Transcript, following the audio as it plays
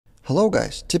Hello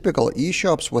guys, typical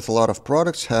eShops with a lot of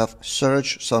products have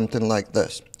search something like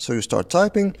this. So you start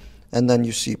typing and then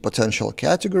you see potential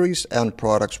categories and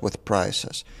products with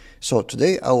prices. So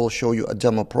today I will show you a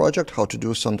demo project how to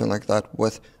do something like that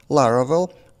with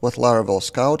Laravel, with Laravel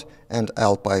Scout and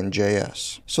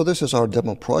Alpine.js. So this is our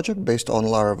demo project based on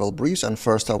Laravel Breeze, and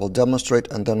first I will demonstrate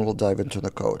and then we'll dive into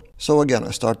the code. So again,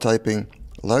 I start typing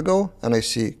Lego and I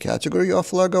see category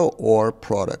of Lego or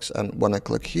products, and when I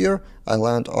click here I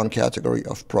land on category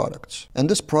of products. And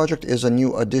this project is a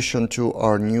new addition to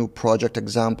our new project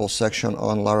example section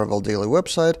on Laravel Daily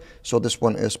website. So this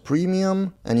one is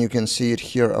premium, and you can see it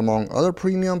here among other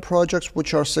premium projects,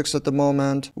 which are 6 at the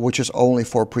moment, which is only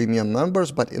for premium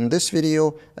members. But in this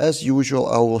video, as usual,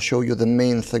 I will show you the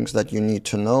main things that you need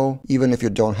to know, even if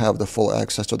you don't have the full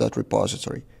access to that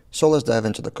repository. So let's dive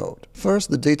into the code.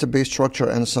 First, the database structure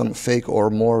and some fake or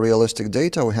more realistic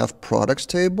data. We have products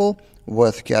table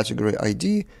with category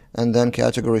ID, and then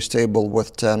categories table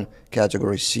with 10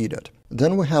 categories seeded.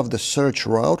 Then we have the search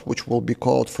route, which will be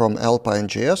called from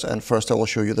Alpine.js, and first I will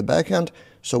show you the backend.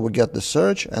 So we get the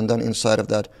search, and then inside of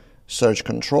that search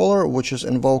controller, which is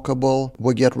invocable,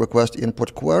 we get request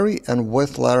input query, and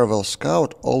with Laravel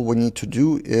Scout, all we need to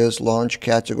do is launch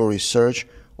category search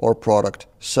or product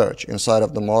search. Inside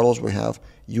of the models, we have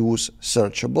use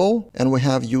searchable, and we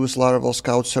have use Laravel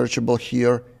Scout searchable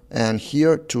here, and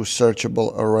here to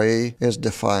searchable array is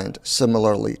defined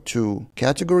similarly to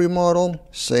category model,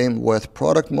 same with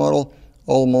product model,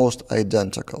 almost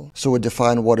identical. So we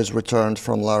define what is returned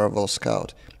from Laravel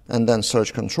Scout. And then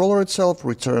search controller itself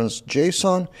returns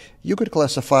JSON. You could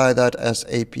classify that as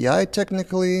API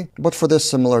technically, but for this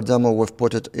similar demo we've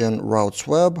put it in routes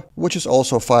web, which is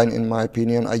also fine in my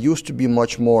opinion. I used to be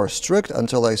much more strict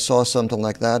until I saw something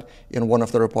like that in one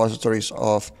of the repositories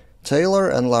of Taylor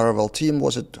and Laravel team.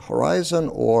 Was it Horizon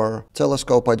or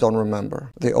Telescope? I don't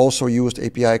remember. They also used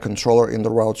API controller in the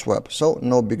routes web, so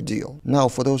no big deal. Now,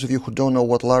 for those of you who don't know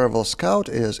what Laravel Scout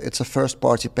is, it's a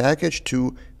first-party package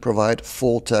to provide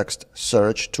full-text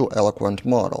search to eloquent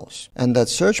models. And that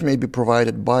search may be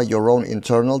provided by your own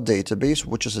internal database,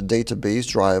 which is a database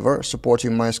driver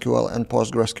supporting MySQL and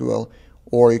PostgreSQL,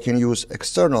 or you can use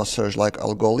external search like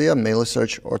Algolia,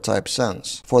 Melisearch, or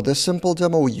TypeSense. For this simple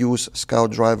demo, we use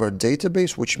Scout driver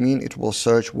database, which means it will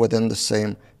search within the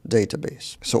same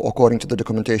database. So according to the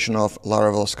documentation of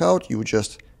Laravel Scout, you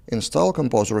just install,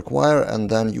 compose, require, and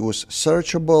then use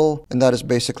searchable, and that is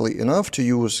basically enough to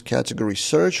use category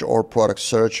search or product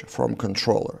search from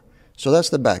controller. So that's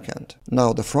the backend.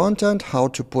 Now the front end, how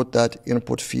to put that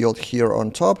input field here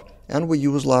on top. And we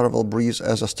use Laravel Breeze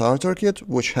as a starter kit,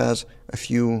 which has a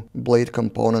few blade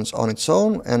components on its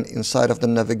own, and inside of the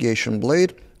navigation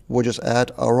blade, we just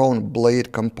add our own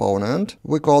blade component.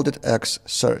 We called it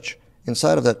X-Search.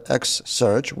 Inside of that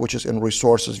X-Search, which is in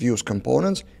resources views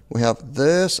components, we have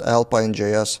this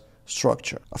Alpine.js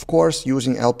structure. Of course,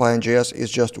 using Alpine.js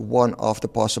is just one of the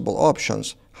possible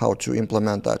options how to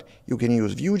implement that. You can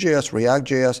use Vue.js,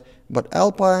 React.js, but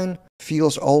Alpine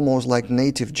feels almost like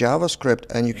native JavaScript,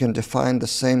 and you can define the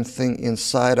same thing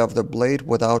inside of the blade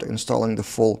without installing the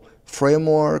full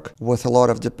framework with a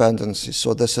lot of dependencies.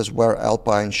 So this is where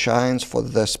Alpine shines for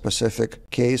this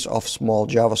specific case of small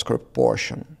JavaScript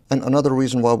portion. And another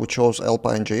reason why we chose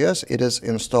Alpine.js, it is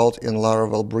installed in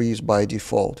Laravel Breeze by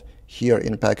default. Here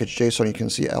in package.json you can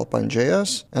see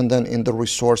Alpine.js, and then in the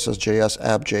resources.js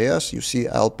app.js you see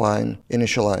Alpine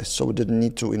initialized, so we didn't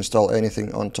need to install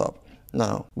anything on top.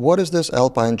 Now, what is this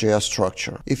Alpine.js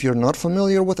structure? If you're not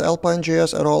familiar with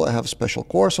Alpine.js at all, I have a special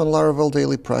course on Laravel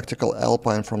Daily, Practical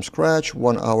Alpine from Scratch,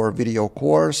 1-hour video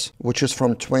course, which is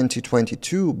from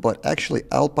 2022, but actually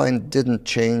Alpine didn't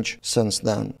change since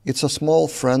then. It's a small,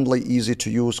 friendly, easy to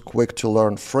use, quick to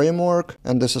learn framework,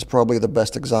 and this is probably the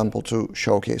best example to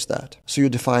showcase that. So you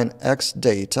define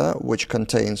xData, which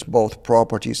contains both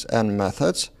properties and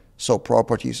methods. So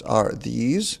properties are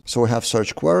these. So we have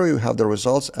search query, we have the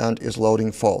results, and is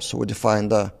loading false. So we define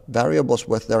the variables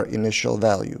with their initial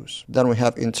values. Then we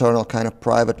have internal kind of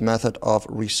private method of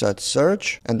reset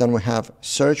search. And then we have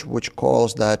search, which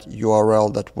calls that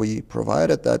URL that we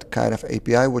provided, that kind of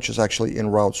API, which is actually in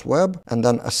routes web, and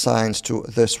then assigns to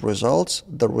this results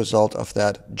the result of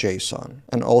that JSON.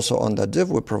 And also on that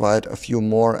div, we provide a few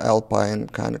more Alpine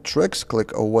kind of tricks.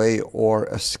 Click away or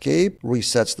escape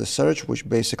resets the search, which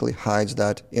basically hides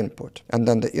that input. And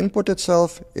then the input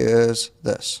itself is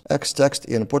this xtext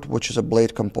input, which is a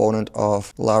blade component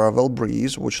of Laravel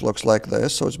Breeze, which looks like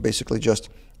this. So it's basically just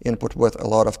input with a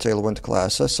lot of Tailwind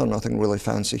classes, so nothing really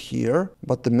fancy here.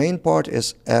 But the main part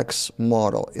is X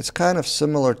model. It's kind of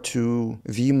similar to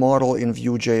V model in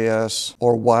Vue.js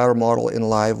or wire model in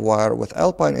Livewire. With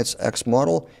Alpine, it's X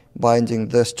model, binding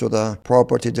this to the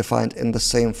property defined in the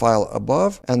same file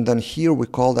above. And then here we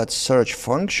call that search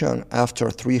function after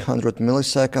 300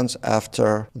 milliseconds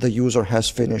after the user has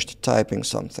finished typing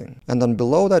something. And then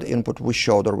below that input, we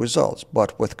show the results,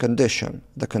 but with condition.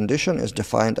 The condition is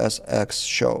defined as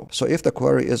xShow. So if the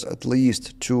query is at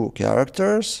least 2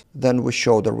 characters, then we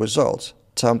show the results.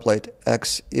 Template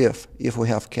xIf. If we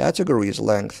have categories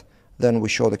length, then we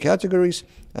show the categories,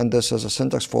 and this is a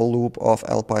syntax for loop of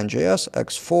Alpine.js,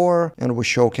 x4, and we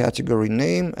show category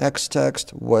name,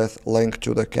 xtext, with link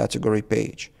to the category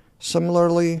page.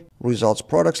 Similarly, results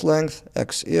products length,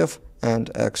 xif,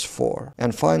 and x4.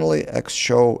 And finally,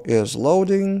 xShow is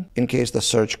loading in case the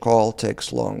search call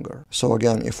takes longer. So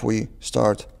again, if we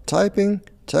start typing,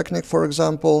 Technic, for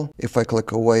example, if I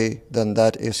click away, then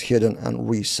that is hidden and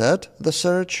reset the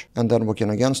search, and then we can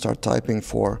again start typing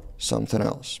for something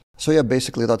else. So yeah,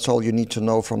 basically that's all you need to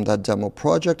know from that demo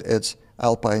project. It's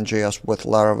Alpine.js with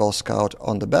Laravel Scout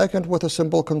on the backend with a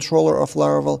simple controller of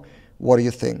Laravel. What do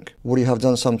you think? Would you have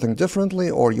done something differently,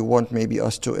 or you want maybe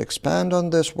us to expand on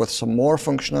this with some more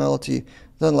functionality?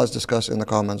 Then let's discuss in the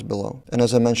comments below. And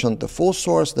as I mentioned, the full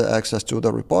source, the access to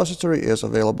the repository, is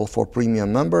available for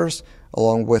premium members,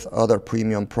 along with other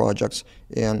premium projects.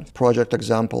 In project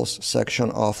examples section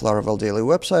of Laravel Daily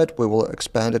website, we will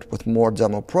expand it with more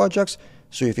demo projects.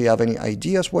 So if you have any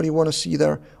ideas what you want to see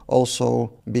there,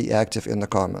 also be active in the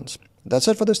comments. That's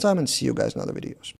it for this time, and see you guys in other videos.